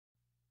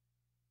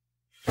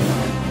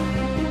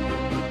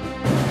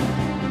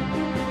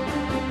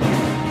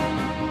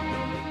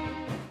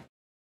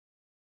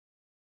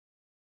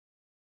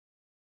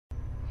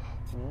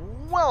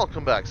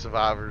Welcome back,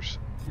 survivors.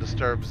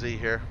 Disturbed Z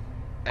here.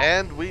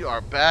 And we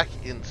are back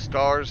in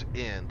Star's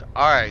End.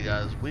 Alright,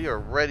 guys, we are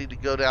ready to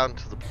go down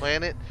to the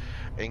planet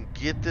and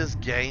get this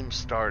game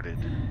started.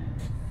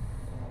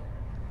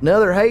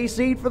 Another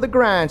hayseed for the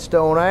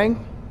grindstone, eh?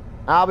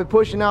 I'll be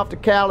pushing off to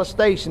Cala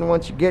Station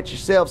once you get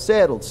yourself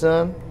settled,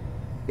 son.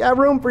 Got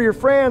room for your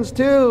friends,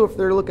 too, if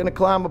they're looking to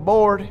climb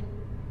aboard.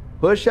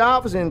 Push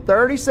off is in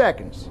 30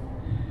 seconds.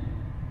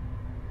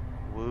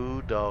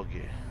 Woo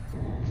doggy.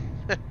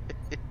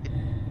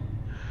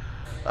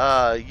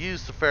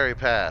 Use the ferry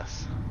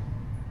pass.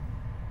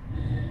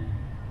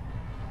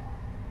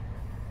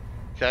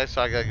 Okay,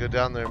 so I gotta go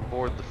down there and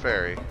board the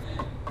ferry.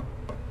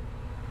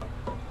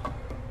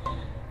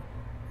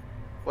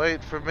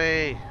 Wait for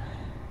me.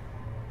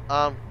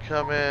 I'm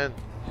coming.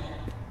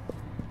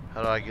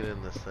 How do I get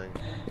in this thing?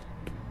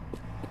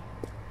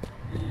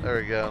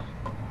 There we go.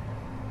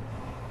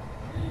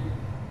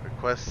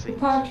 Request seat.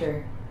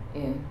 Departure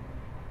in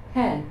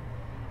 10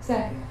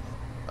 seconds.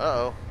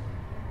 Uh-oh.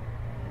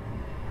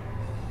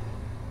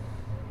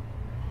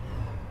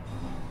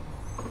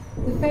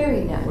 The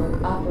ferry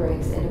network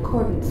operates in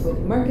accordance with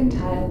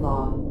mercantile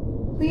law.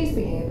 Please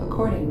behave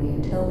accordingly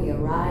until we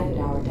arrive at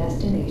our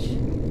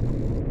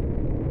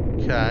destination.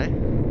 Okay.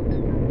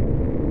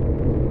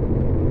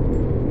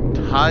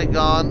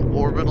 Tigon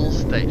Orbital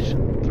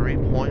Station,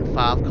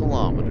 3.5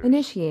 kilometers.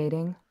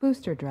 Initiating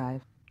booster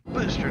drive.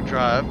 Booster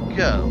drive,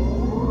 go.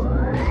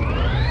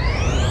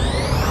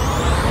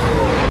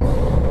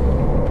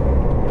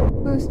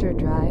 Booster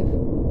drive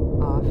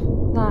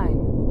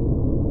offline.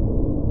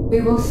 We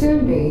will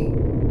soon be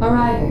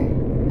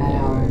arriving at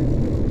our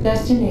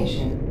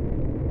destination.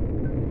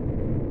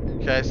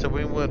 Okay, so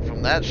we went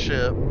from that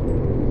ship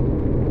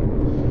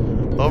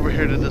over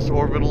here to this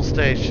orbital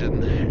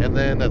station, and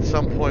then at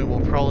some point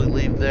we'll probably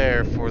leave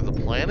there for the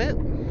planet,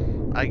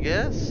 I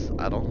guess?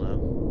 I don't know.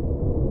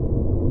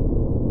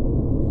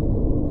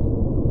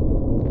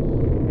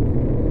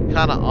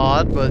 Kinda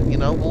odd, but you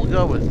know, we'll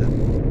go with it.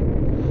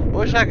 I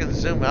wish I could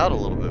zoom out a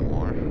little bit more.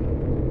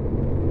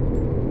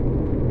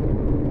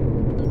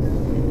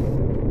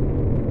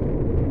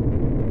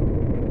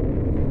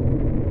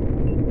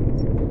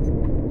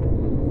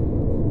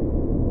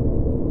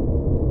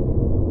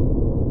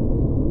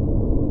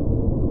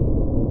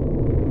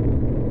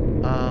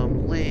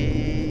 I'm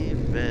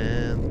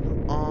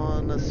leaving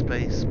on a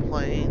space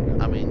plane.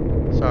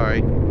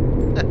 Sorry.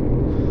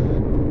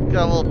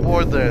 Got a little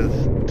bored there.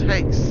 This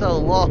takes so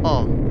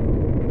long.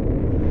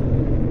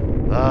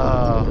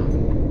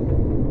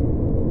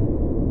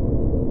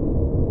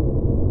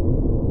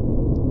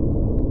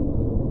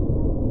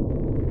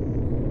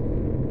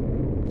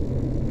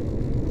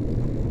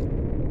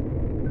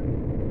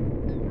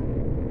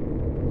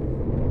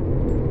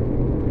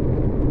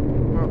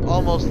 We're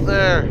almost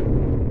there.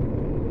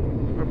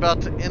 We're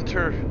about to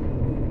enter.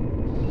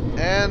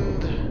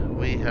 And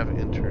we have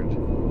entered.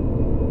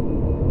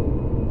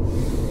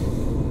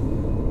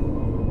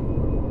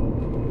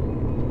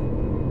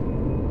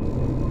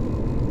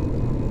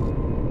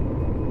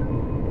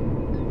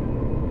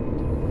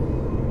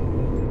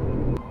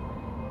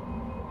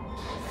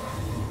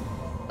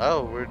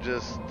 Oh, we're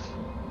just...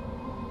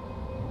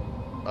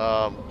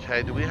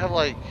 okay, do we have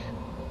like...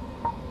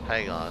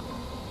 Hang on.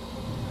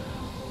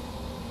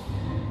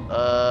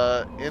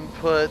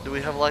 Input, do we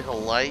have like a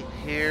light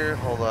here?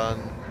 Hold on.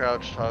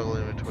 Crouch, toggle,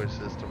 inventory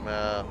system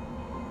map.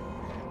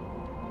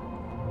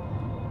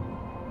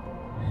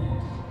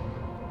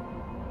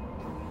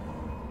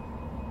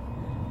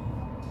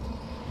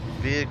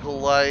 Vehicle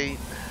light.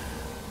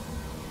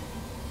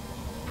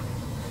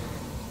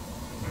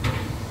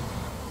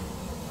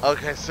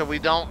 Okay, so we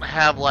don't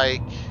have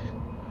like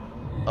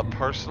a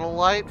personal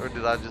light, or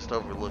did I just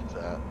overlook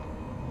that?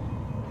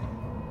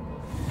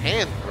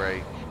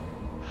 Handbrake.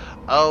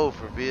 Oh,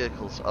 for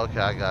vehicles. Okay,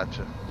 I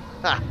gotcha.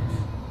 Ha.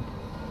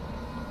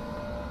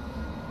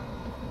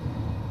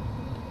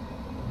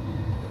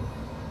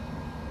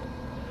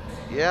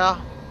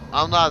 Yeah,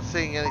 I'm not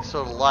seeing any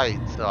sort of light,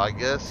 so I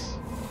guess...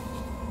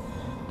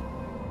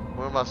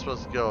 Where am I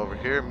supposed to go? Over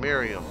here?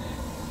 Miriam.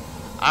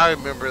 I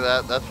remember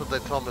that. That's what they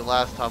told me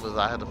last time, is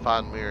I had to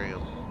find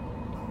Miriam.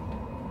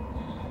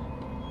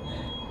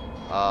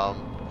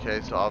 Okay,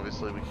 so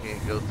obviously we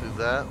can't go through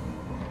that.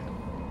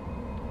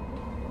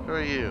 Who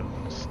are you?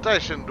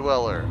 Station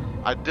dweller.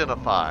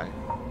 Identify.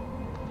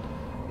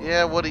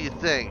 Yeah, what do you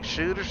think?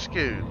 Shoot or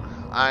scoot?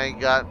 I ain't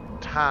got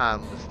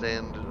time to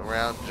stand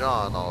around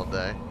John all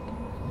day.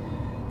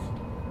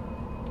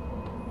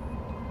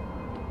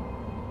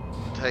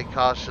 Take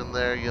caution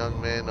there, young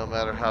man. No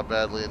matter how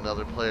badly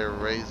another player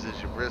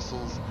raises your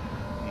bristles,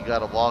 you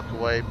gotta walk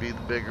away, be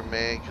the bigger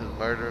man, because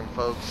murdering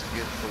folks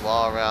against the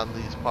law around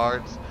these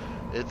parts,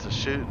 it's a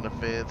shooting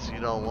offense.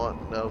 You don't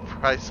want no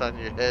price on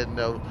your head,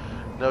 no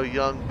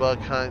young buck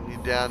hunting you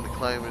down to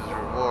claim his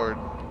reward.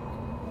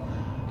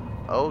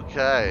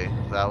 Okay,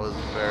 that was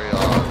very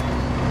odd.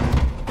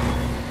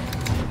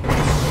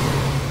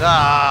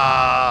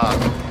 Ah!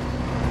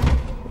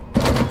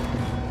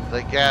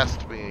 They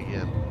gassed me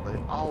again. They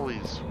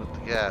always with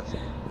the gas.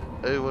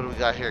 Hey, what do we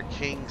got here?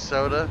 King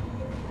Soda.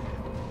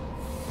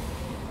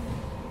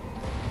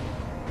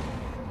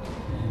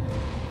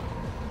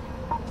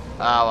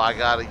 Oh, I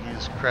gotta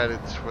use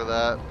credits for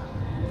that.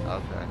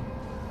 Okay.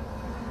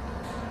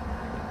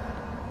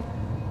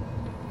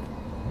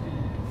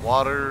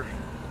 Water.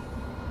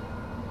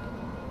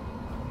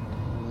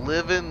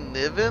 Livin'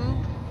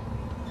 Niven?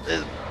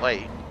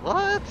 Wait,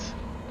 what?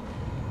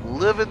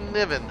 Livin'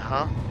 Niven,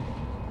 huh?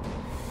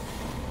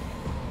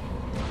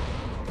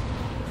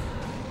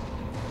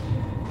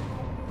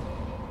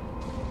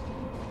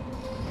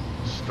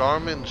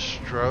 Starman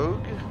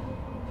Strogue?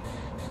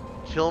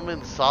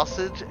 Kilman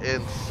Sausage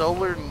and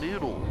Solar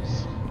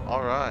Noodles.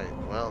 Alright,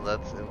 well,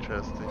 that's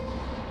interesting.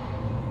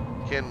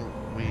 Can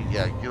we,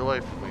 yeah, get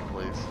away from me,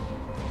 please.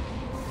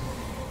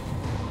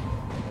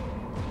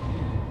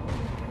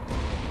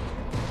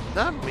 Is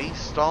that me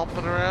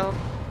stomping around?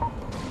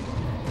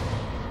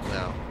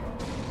 No.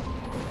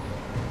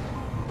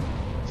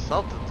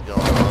 Something's going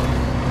on.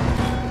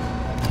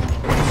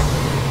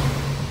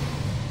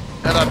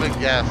 And I've been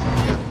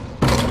gassing again.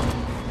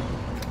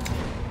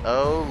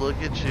 Oh, look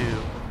at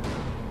you.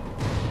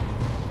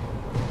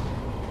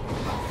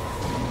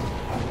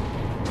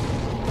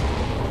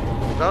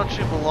 Don't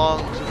you belong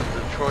to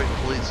the Detroit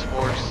Police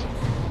Force?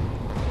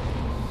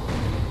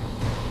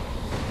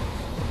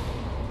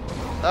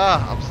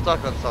 Ah, I'm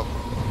stuck on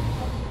something.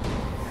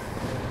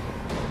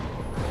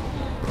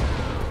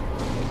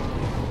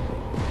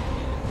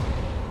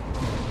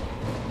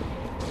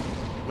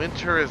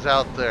 Winter is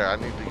out there. I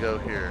need to go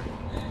here.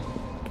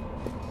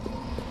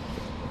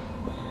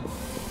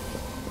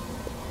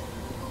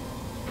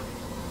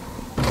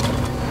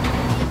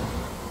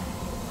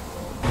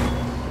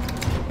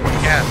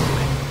 Gas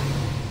me.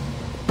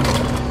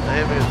 They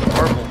hit me with the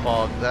purple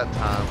fog that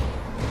time.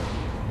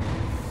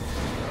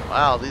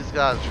 Wow, these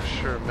guys are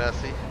sure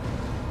messy.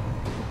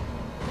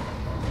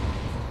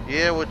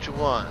 Yeah, what you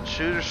want?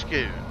 Shoot or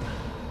scoot?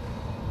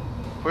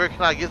 Where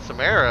can I get some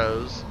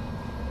arrows?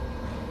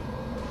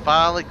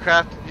 Finally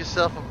crafted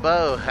yourself a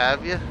bow,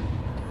 have you?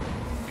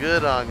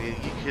 Good on you.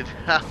 You could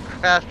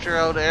craft your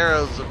own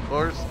arrows, of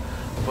course.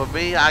 For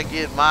me, I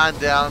get mine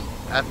down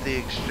at the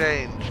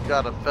exchange.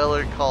 Got a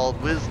feller called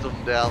Wilson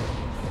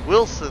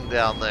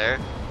down there.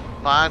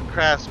 Fine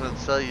craftsmen,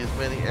 sell you as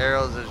many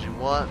arrows as you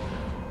want.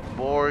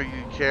 More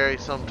you carry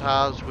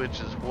sometimes, which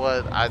is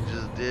what I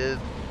just did.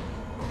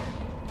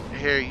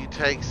 Here, you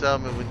take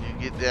some, and when you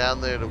get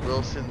down there to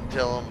Wilson,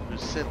 tell him who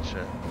sent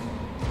you.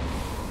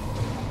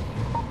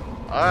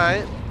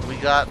 Alright, we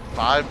got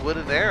 5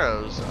 wooden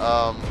arrows.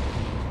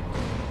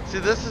 See,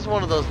 this is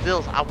one of those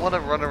deals. I want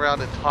to run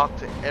around and talk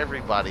to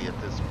everybody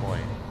at this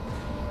point.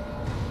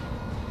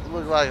 You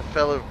look like a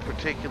fellow of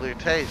particular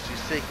taste. You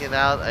seeking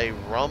out a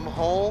rum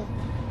hole?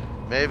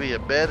 Maybe a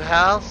bed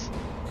house?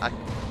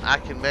 I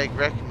can make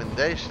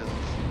recommendations.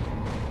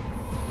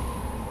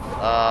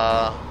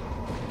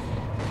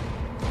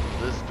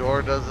 This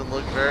door doesn't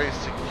look very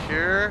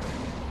secure.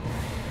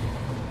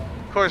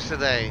 Of course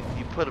it ain't.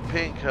 You put a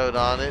pin code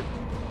on it.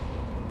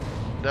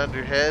 Under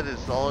your head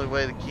is the only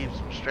way to keep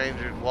some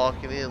strangers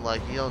walking in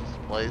like he owns the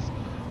place.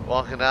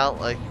 Walking out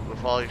like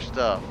with all your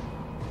stuff.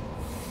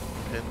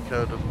 Pin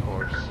code, of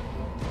course.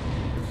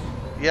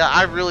 Yeah,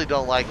 I really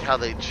don't like how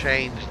they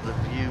change the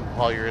view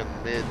while you're in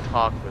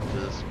mid-talk with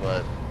this,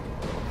 but...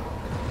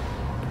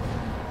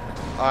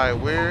 Alright,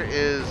 where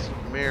is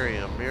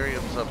Miriam?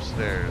 Miriam's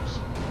upstairs.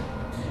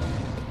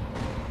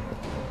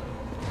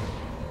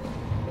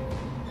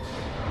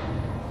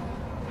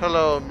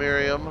 Hello,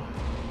 Miriam.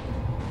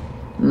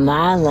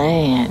 My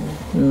land,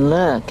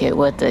 look at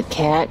what the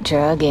cat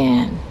drug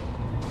in.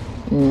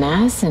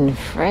 Nice and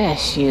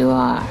fresh you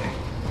are.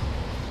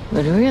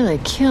 Would really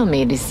kill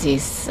me to see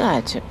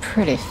such a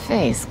pretty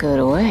face go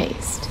to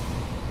waste.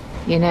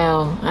 You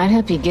know, I'd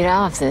help you get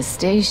off this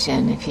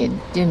station if you'd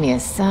do me a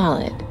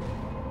solid.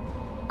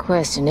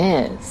 Question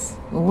is,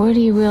 what are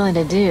you willing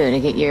to do to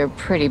get your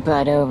pretty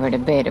butt over to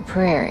Beta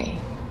Prairie?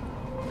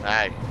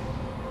 Hey,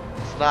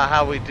 it's not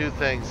how we do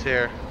things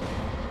here.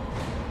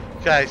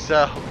 Okay,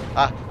 so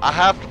I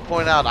have to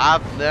point out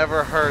I've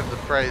never heard the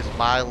phrase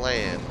 "my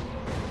land."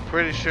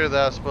 Pretty sure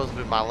that was supposed to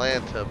be my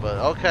Lanta, but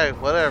okay,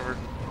 whatever.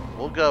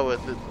 We'll go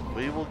with it.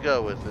 We will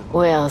go with it.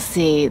 Well,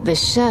 see, the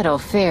shuttle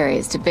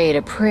ferries to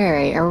Beta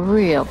Prairie are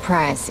real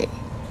pricey.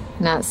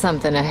 Not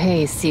something a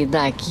hayseed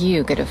like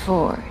you could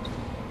afford.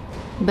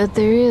 But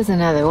there is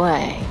another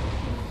way.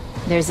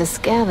 There's a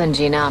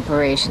scavenging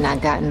operation I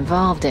got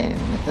involved in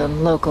with the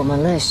local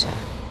militia.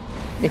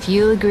 If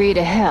you'll agree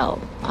to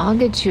help, I'll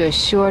get you a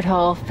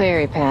short-haul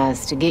ferry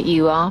pass to get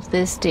you off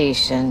this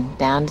station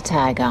down to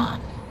Tigon.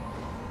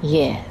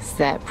 Yes,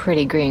 that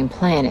pretty green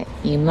planet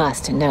you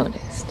must have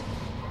noticed.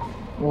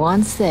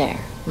 Once there,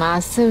 my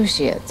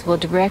associates will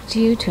direct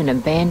you to an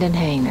abandoned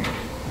hangar.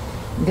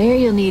 There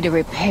you'll need to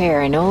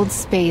repair an old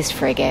space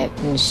frigate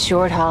and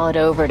short-haul it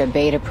over to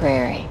Beta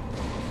Prairie.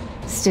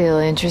 Still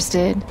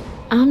interested?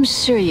 I'm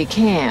sure you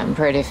can,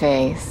 pretty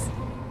face.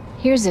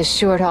 Here's a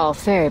short-haul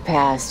ferry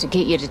pass to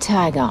get you to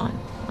Tigon,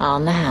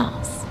 on the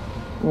house.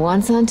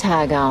 Once on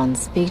Tigon,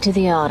 speak to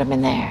the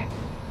alderman there.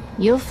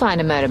 You'll find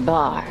him at a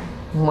bar.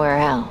 Where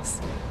else?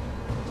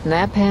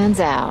 That pans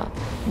out.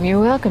 You're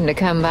welcome to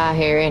come by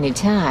here any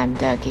time,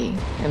 Ducky,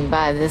 and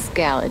buy this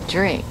gal a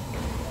drink.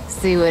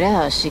 See what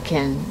else she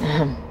can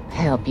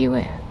help you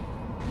with.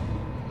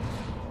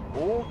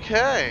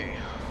 Okay.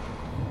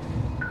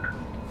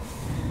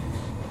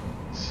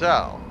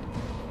 So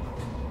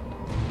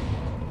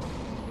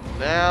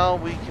now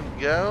we can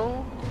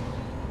go.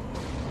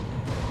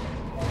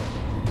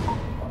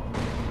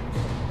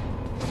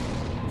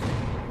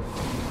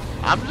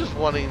 I'm just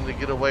wanting to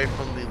get away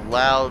from the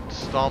loud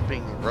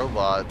stomping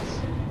robots.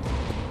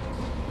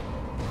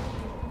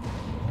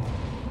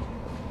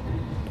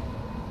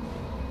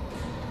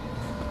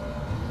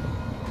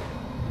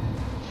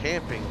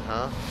 Camping,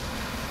 huh?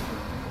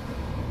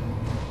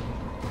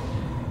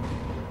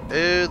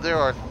 Ooh, there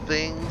are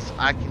things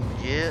I can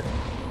get.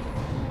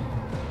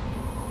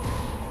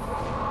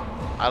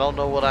 I don't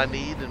know what I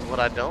need and what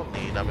I don't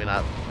need. I mean,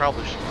 I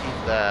probably should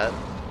keep that.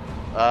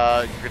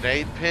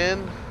 Grenade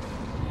pin?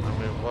 I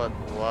mean,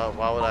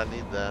 why would I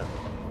need that?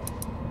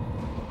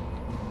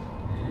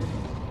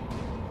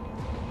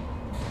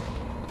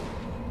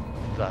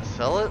 Did I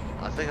sell it?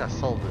 I think I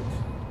sold it.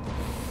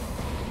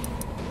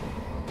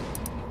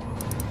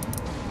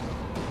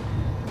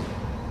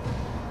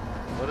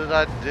 What did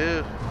I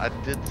do? I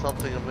did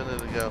something a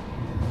minute ago.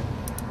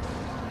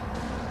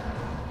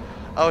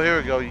 Oh, here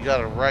we go. You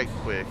gotta right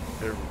click.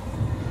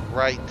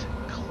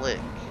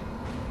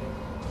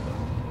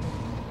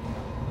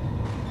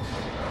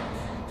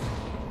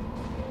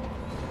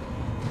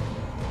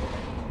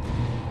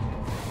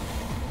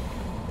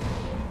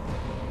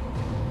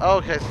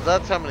 Okay, so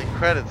that's how many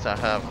credits I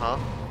have, huh?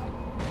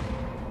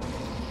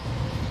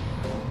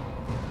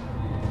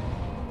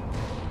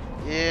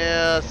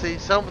 Yeah, see,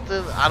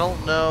 something, I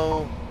don't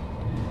know.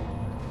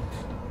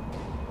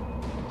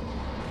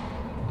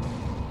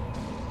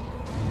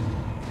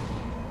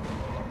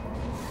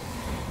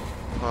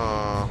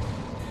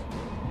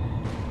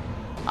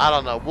 I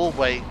don't know. We'll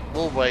wait.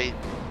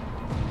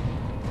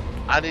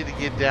 I need to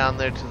get down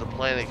there to the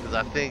planet because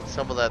I think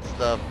some of that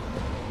stuff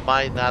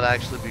might not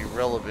actually be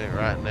relevant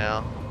right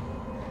now.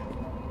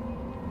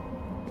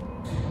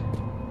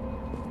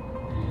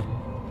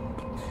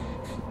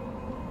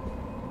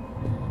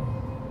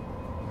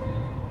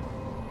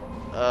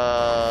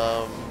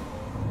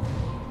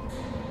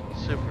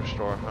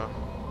 Superstore, huh?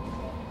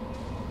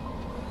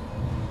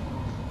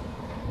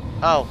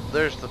 Oh,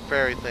 there's the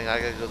ferry thing. I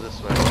gotta go this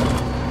way.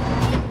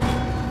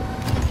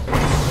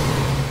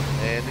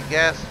 And the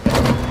gas.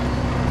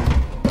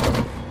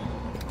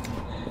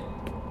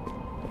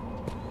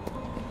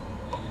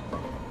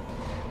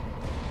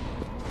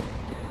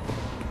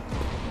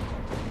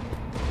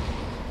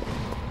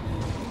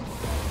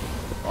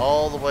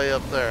 All the way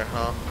up there,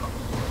 huh?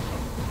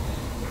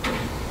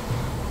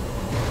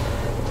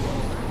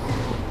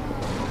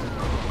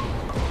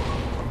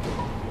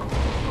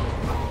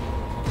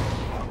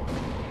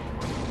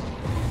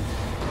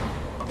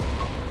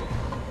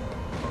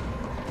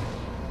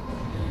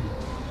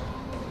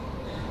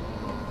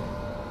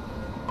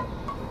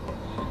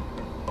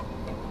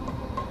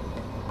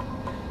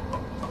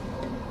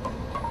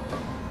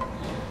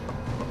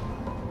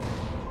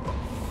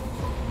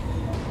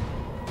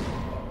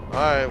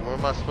 Alright, where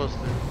am I supposed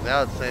to?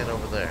 Now it's saying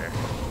over there.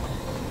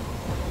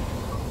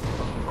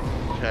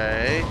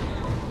 Okay.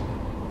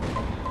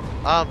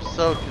 I'm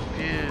so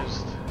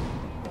confused.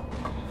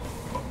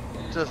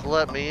 Just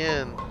let me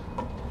in.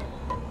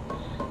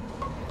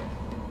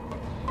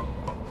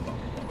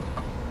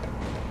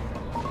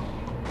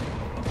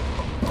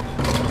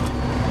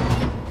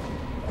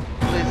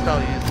 Please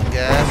don't use the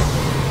gas.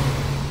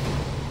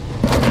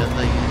 And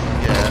they use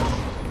the gas.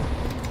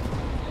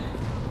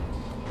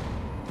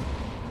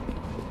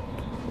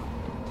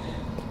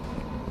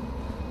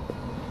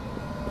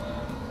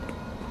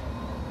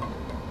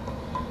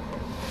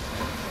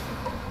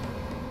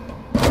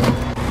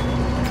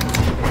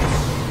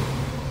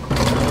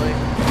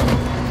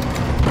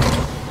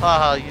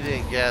 Haha, you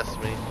didn't gas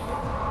me.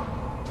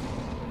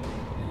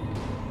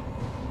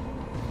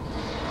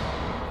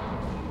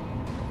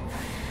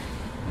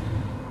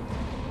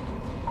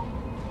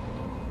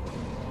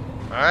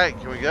 Alright,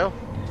 can we go?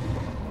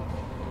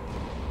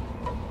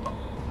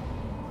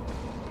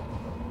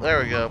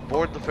 There we go,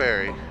 board the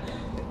ferry.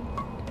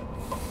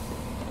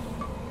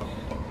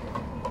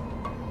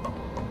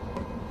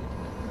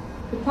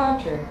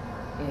 Departure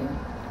in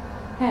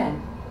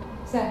 10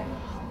 seconds.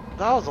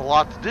 That was a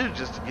lot to do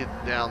just to get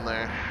down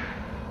there.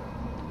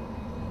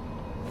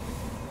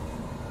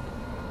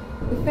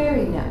 The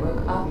ferry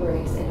network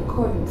operates in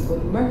accordance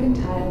with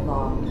mercantile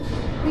law.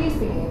 Please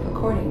behave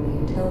accordingly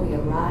until we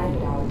arrive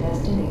at our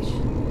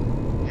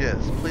destination.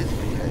 Yes, please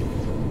behave.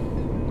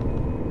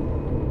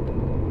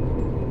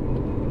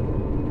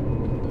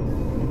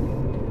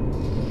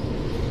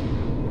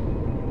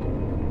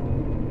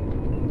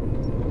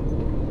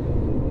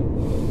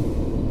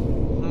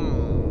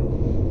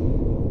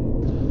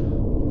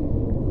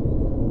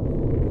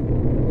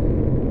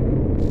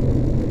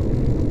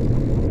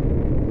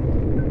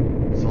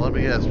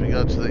 Yes, we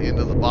go to the end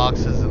of the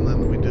boxes and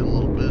then we do a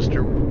little bit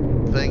booster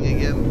thing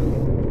again?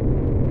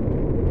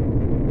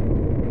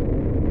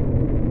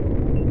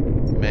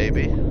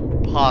 Maybe.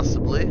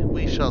 Possibly.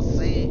 We shall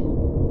see.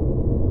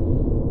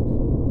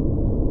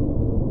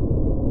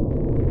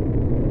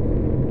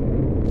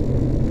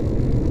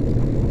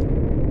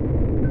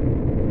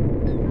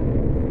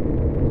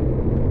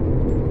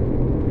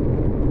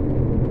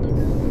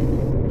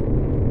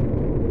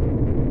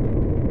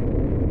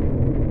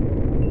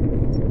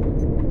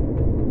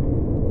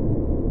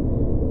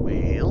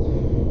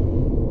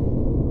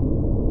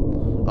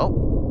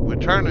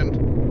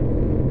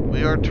 Turning.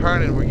 We are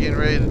turning. We're getting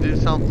ready to do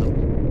something.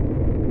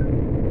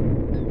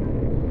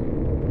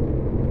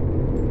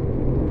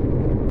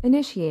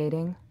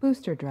 Initiating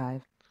booster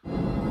drive.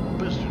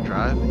 Booster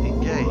drive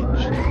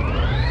engaged.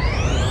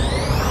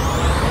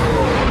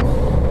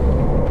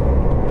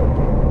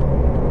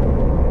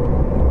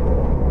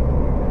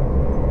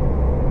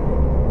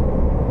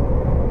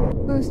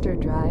 Booster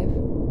drive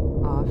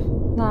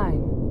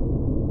offline.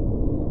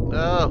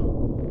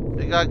 No,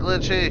 it got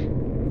glitchy.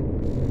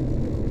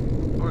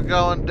 We're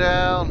going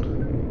down.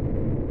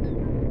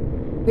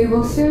 We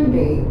will soon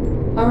be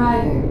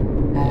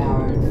arriving at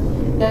our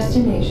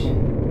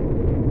destination.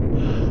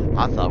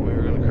 I thought we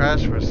were going to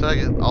crash for a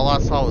second. All I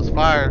saw was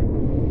fire. I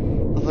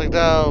was like,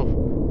 no,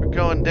 we're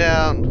going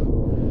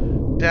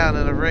down. Down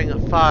in a ring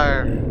of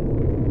fire.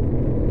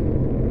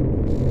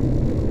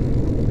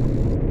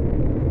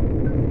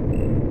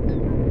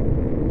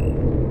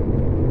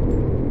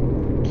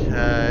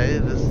 Okay,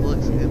 this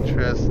looks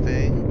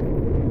interesting.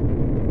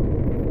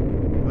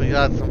 We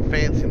got some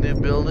fancy new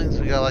buildings.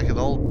 We got like an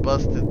old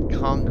busted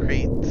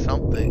concrete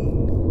something.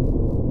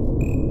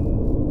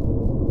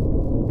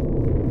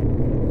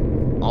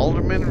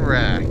 Alderman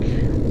Rack.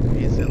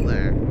 He's in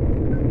there.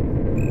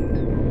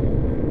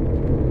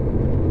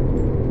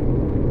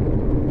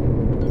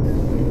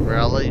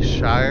 Raleigh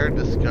Shire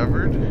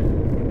discovered.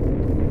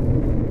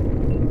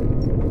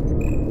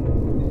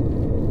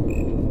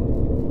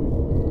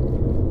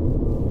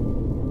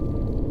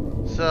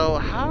 So,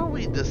 how are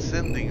we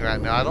descending right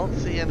now? I don't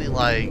see any,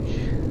 like,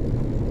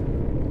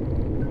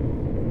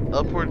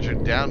 upwards or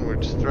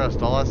downwards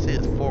thrust. All I see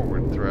is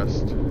forward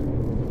thrust.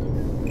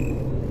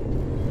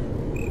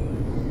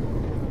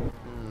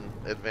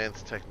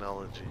 Advanced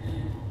technology.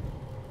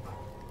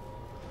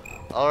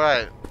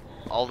 Alright,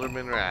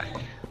 Alderman Rack.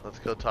 Let's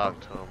go talk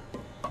to him.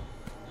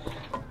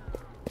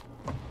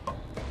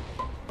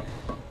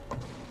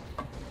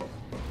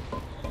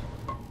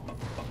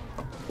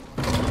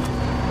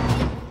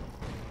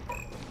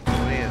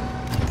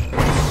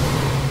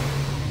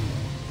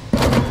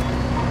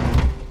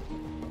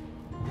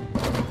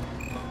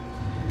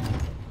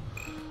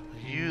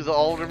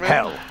 Alderman?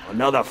 Hell,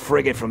 another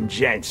frigate from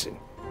Jansen,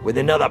 with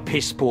another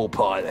piss-poor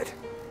pilot.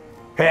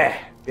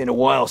 Been a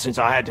while since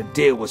I had to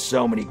deal with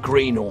so many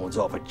greenhorns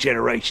off a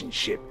generation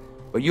ship,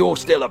 but you're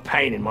still a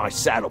pain in my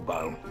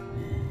saddlebone.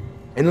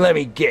 And let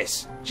me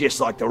guess, just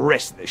like the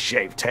rest of the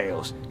shaved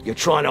tails, you're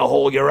trying to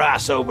haul your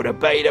ass over to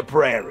Beta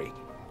Prairie.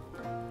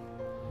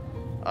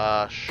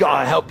 Sure.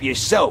 Gotta help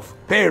yourself,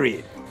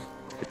 period.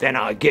 But then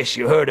I guess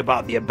you heard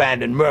about the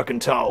abandoned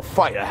mercantile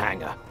fighter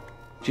hangar.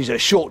 She's a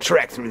short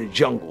trek through the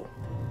jungle.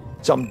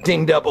 Some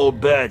dinged up old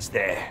birds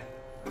there.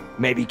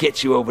 Maybe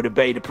get you over to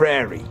Beta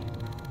Prairie.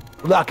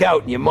 Luck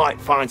out and you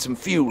might find some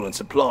fuel and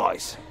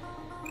supplies.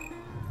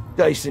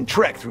 Decent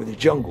trek through the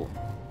jungle.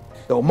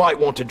 Though might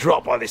want to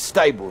drop by the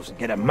stables and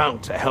get a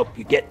mount to help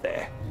you get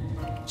there.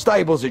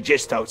 Stables are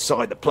just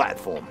outside the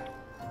platform.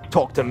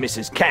 Talk to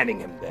Mrs.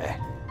 Canningham there.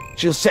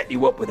 She'll set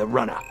you up with a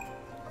runner.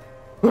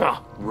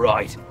 Ah,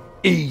 right.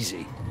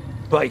 Easy.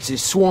 Place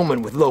is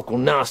swarming with local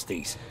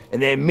nasties, and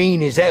they're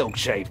mean as hell,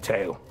 Shaved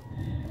Tail.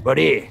 But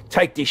here,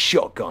 take this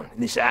shotgun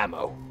and this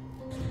ammo.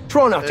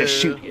 Try not to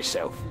shoot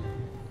yourself.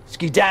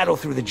 Skedaddle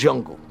through the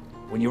jungle.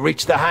 When you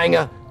reach the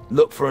hangar,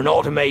 look for an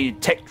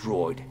automated tech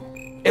droid.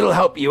 It'll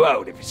help you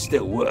out if it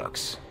still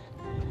works.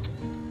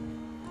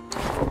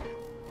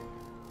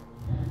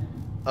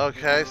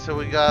 Okay, so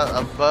we got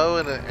a bow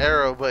and an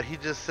arrow, but he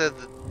just said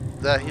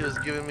that he was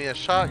giving me a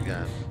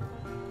shotgun.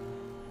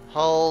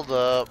 Hold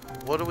up.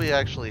 What do we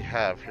actually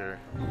have here?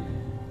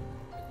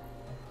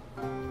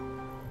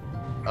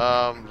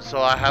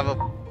 So I have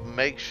a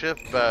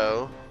makeshift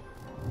bow.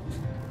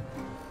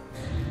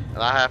 And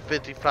I have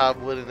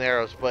 55 wooden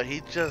arrows, but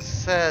he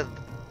just said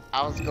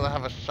I was gonna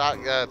have a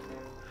shotgun.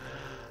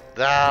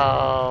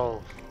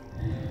 No.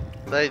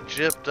 They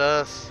gypped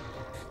us.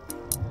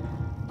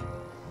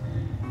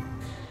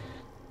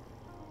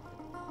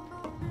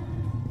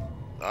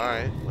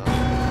 Alright, well.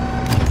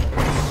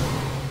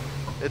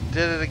 It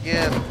did it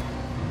again.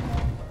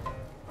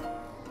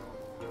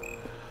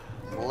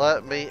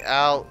 Let me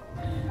out.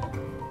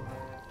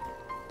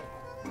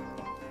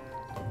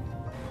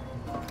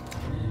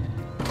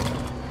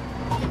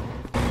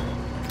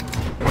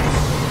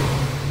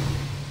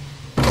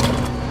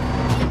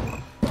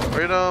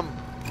 Freedom.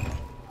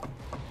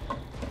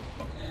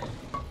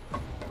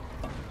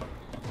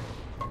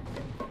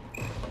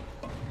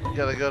 You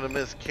gotta go to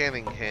Miss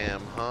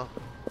Canningham, huh?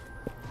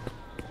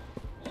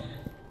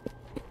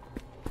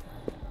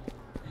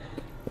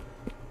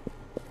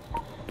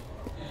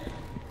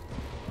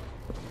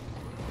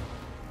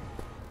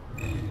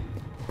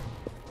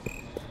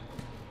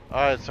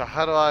 Alright, so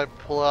how do I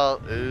pull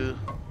out? Ooh.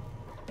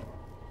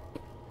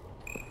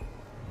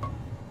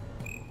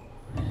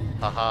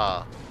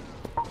 Haha.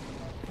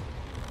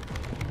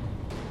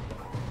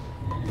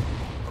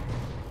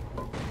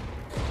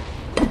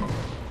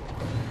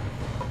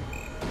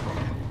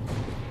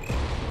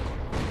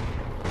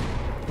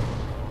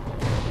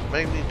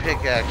 Make me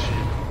pickaxe you.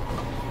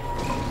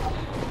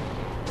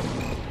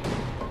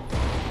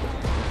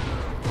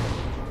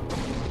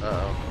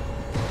 Uh-oh.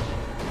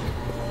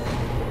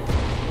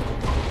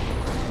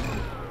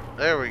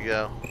 There we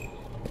go.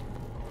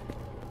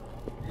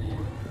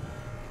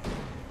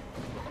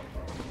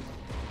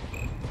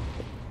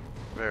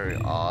 Very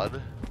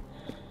odd.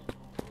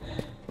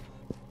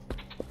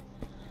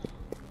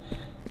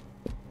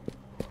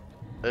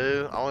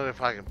 Ooh, I wonder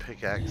if I can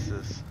pickaxe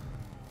this.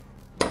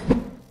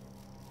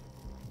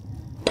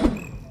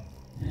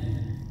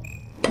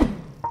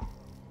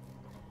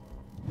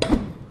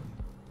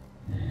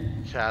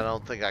 Okay, I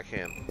don't think I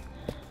can.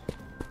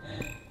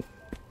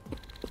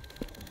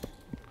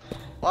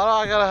 Why do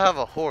I gotta have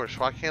a horse?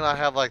 Why can't I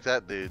have like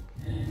that dude?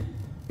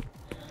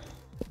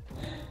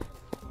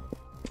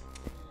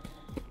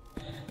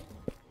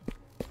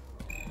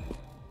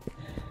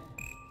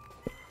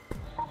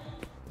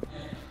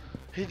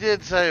 He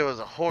did say it was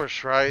a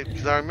horse, right?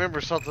 Because I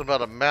remember something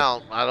about a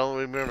mount. I don't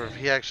remember if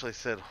he actually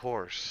said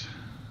horse.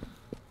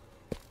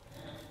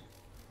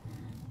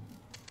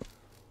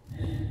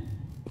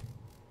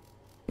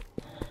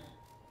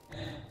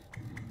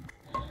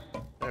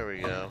 There we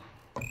go.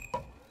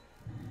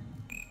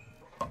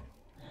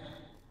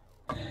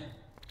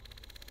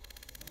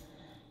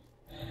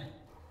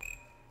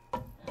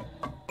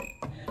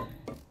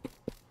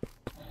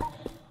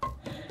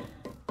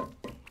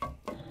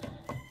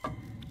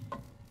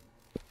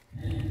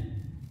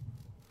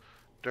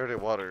 Dirty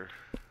water.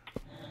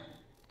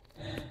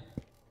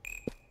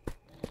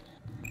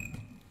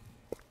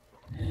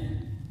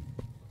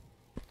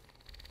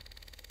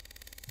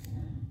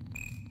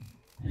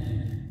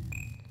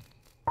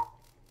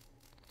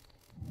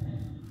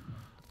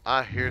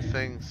 I hear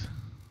things.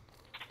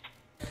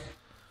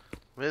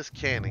 Miss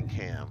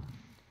Canningham.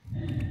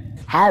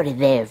 Howdy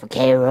there,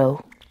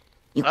 Vaquero.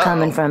 You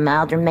coming from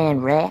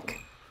Alderman Wreck?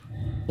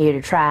 Here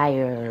to try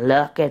your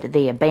luck at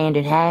the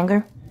abandoned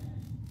hangar?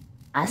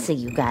 I see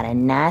you got a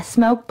nice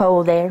smoke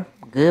pole there.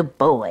 Good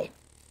boy.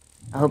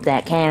 I hope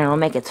that cannon will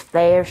make its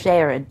fair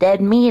share of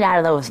dead meat out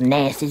of those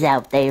nasties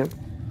out there.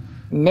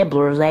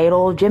 Nibblers ate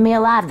old Jimmy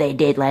alive, they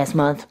did last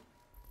month.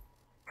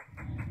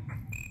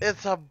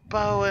 It's a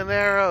bow and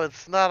arrow.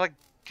 It's not a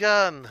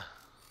gun.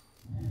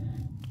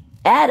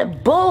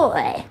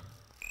 Attaboy!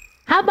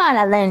 How about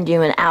I lend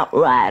you an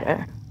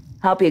outrider?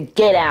 Help you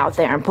get out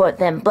there and put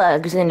them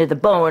bugs into the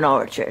bone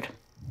orchard.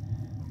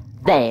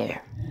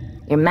 There.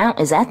 Your mount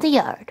is at the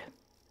yard.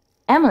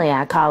 Emily,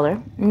 I call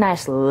her.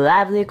 Nice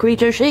lively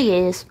creature she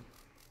is.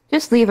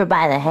 Just leave her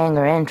by the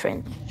hangar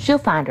entrance. She'll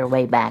find her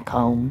way back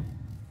home.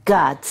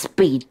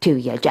 Godspeed to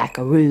you,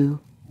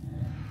 Jackaroo.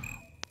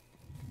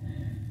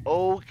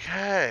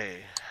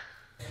 Okay.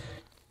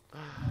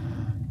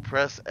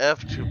 Press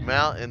F to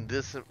mount and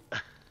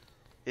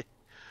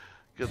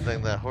Good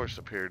thing that horse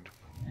appeared.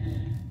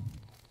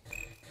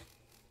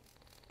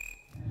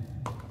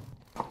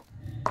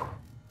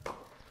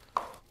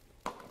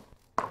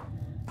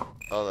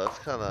 Oh, that's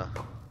kind of...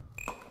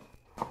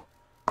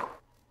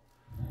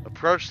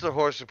 Approach the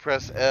horse and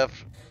press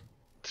F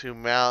to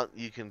mount.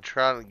 You can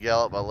try and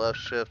gallop by left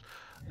shift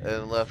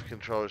and left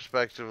control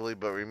respectively,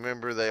 but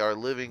remember they are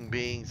living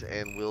beings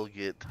and will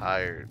get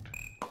tired.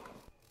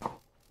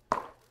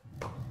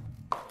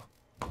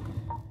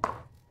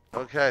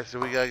 Okay, so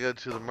we gotta go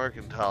to the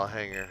mercantile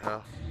hangar,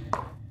 huh?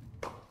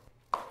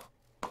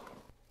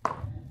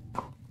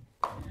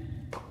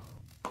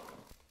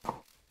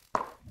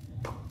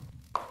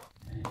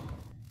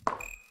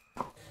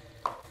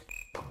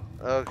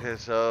 Okay,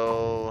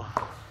 so...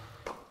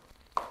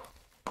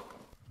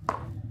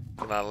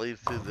 Can I leave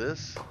through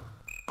this?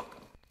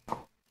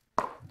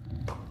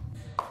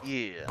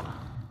 Yeah.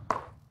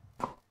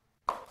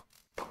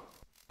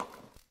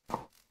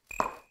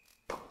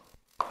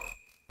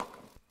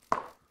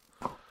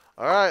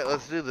 Alright,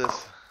 let's do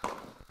this.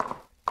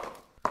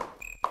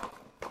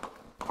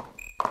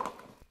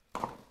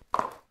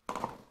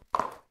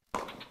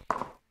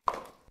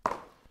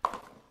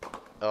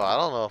 Oh, I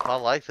don't know if I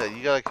like that.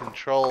 You gotta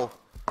control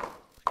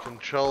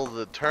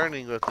the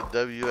turning with the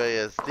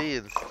WASD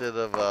instead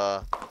of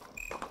the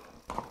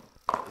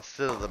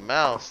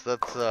mouse.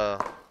 That's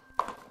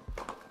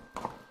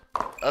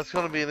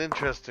gonna be an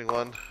interesting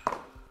one.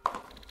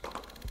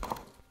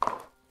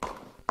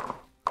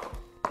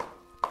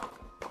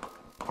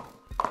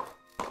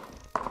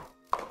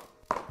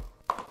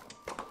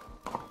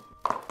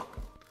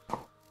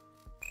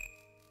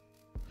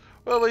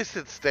 Well, at least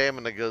its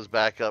stamina goes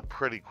back up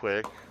pretty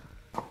quick.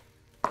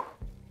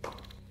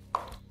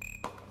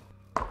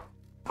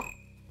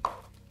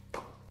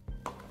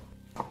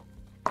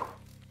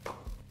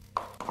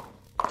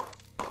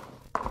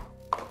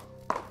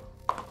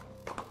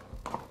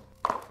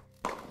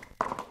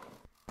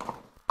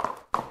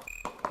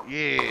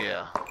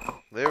 Yeah.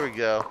 There we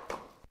go.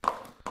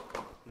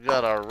 We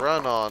got our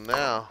run on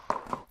now.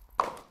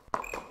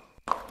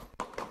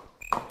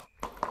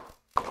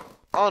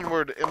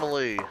 Onward,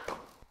 Emily.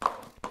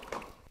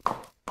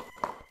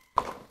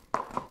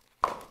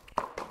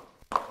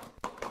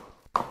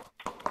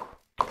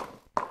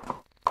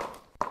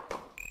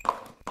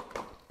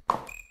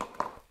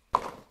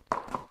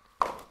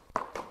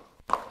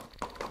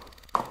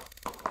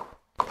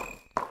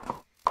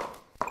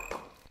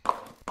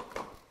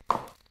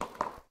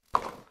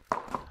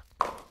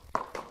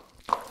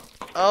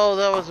 Oh,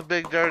 that was a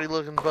big dirty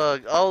looking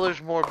bug. Oh,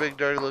 there's more big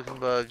dirty looking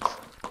bugs.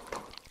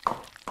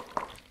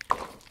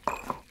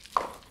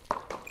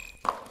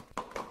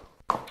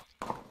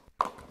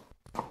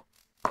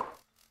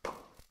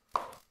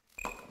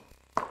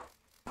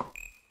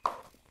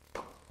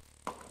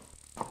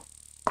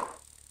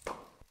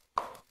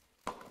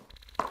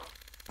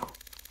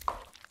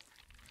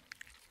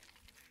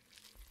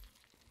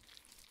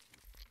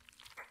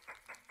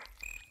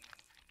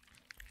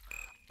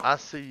 I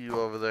see you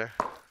over there.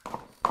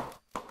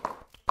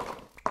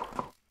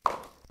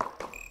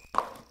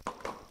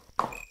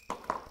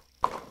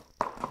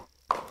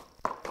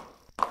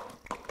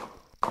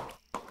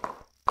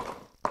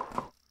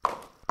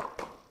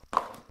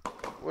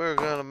 We're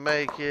gonna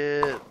make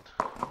it.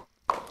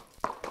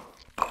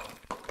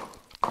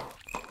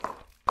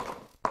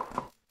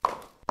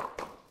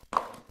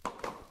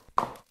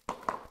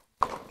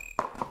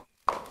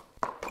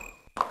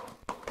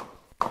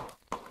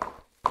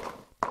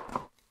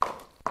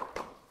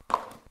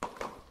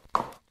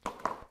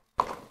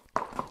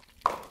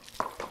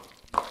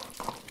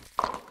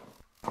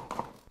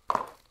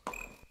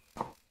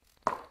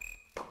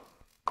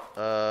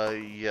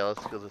 Yeah,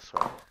 let's go this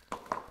way.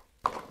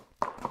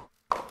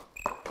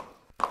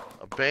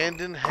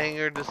 Abandoned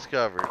hangar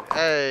discovered.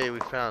 Hey, we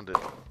found it.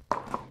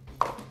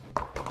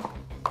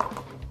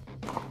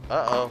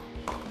 Uh-oh.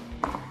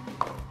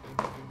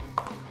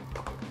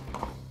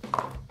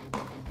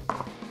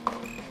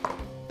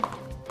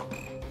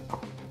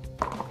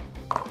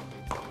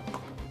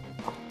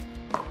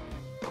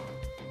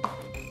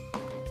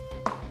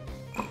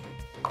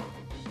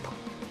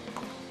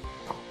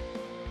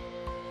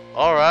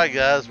 Alright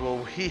guys,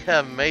 well we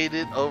have made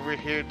it over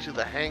here to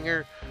the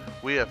hangar.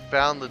 We have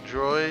found the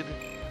droid.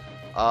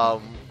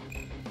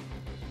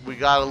 We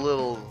got a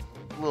little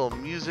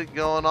music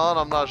going on.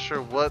 I'm not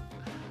sure what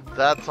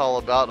that's all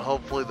about.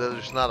 Hopefully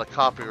there's not a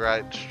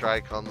copyright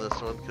strike on this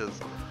one, because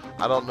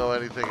I don't know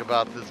anything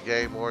about this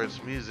game or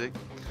its music.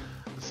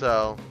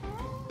 So,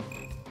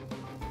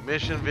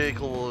 mission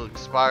vehicle will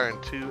expire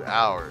in 2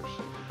 hours.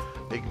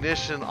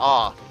 Ignition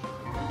off.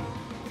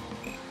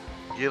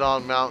 Get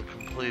on mount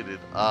completed.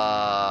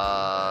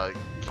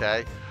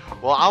 Okay.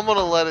 Well, I'm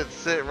gonna let it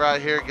sit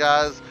right here,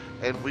 guys,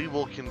 and we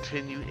will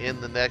continue in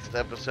the next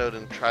episode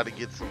and try to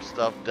get some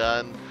stuff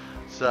done.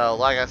 So,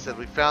 like I said,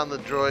 we found the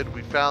droid,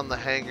 we found the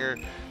hangar.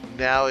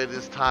 Now it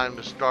is time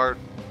to start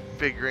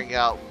figuring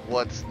out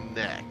what's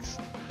next.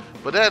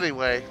 But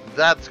anyway,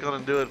 that's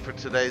gonna do it for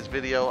today's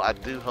video. I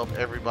do hope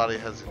everybody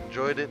has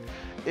enjoyed it.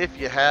 If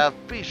you have,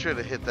 be sure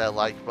to hit that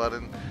like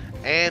button.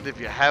 And if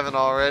you haven't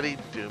already,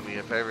 do me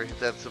a favor, hit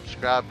that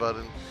subscribe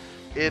button.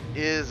 It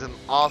is an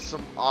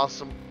awesome,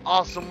 awesome,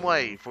 awesome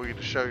way for you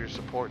to show your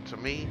support to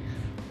me,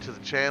 to the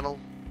channel,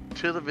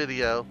 to the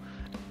video,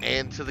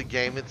 and to the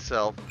game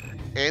itself.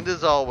 And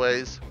as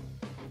always,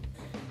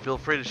 feel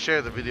free to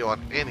share the video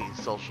on any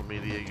social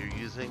media you're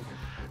using.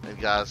 And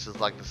guys,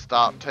 just like to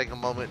stop, take a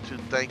moment to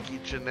thank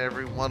each and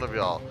every one of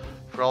y'all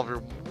for all of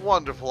your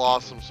wonderful,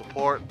 awesome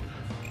support.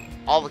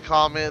 All the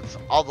comments,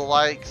 all the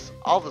likes,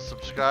 all the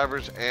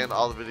subscribers, and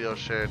all the videos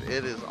shared.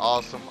 It is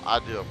awesome. I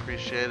do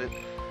appreciate it.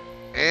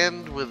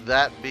 And with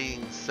that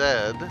being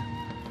said,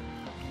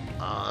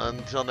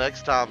 until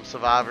next time,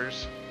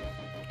 survivors,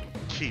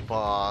 keep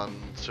on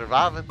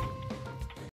surviving.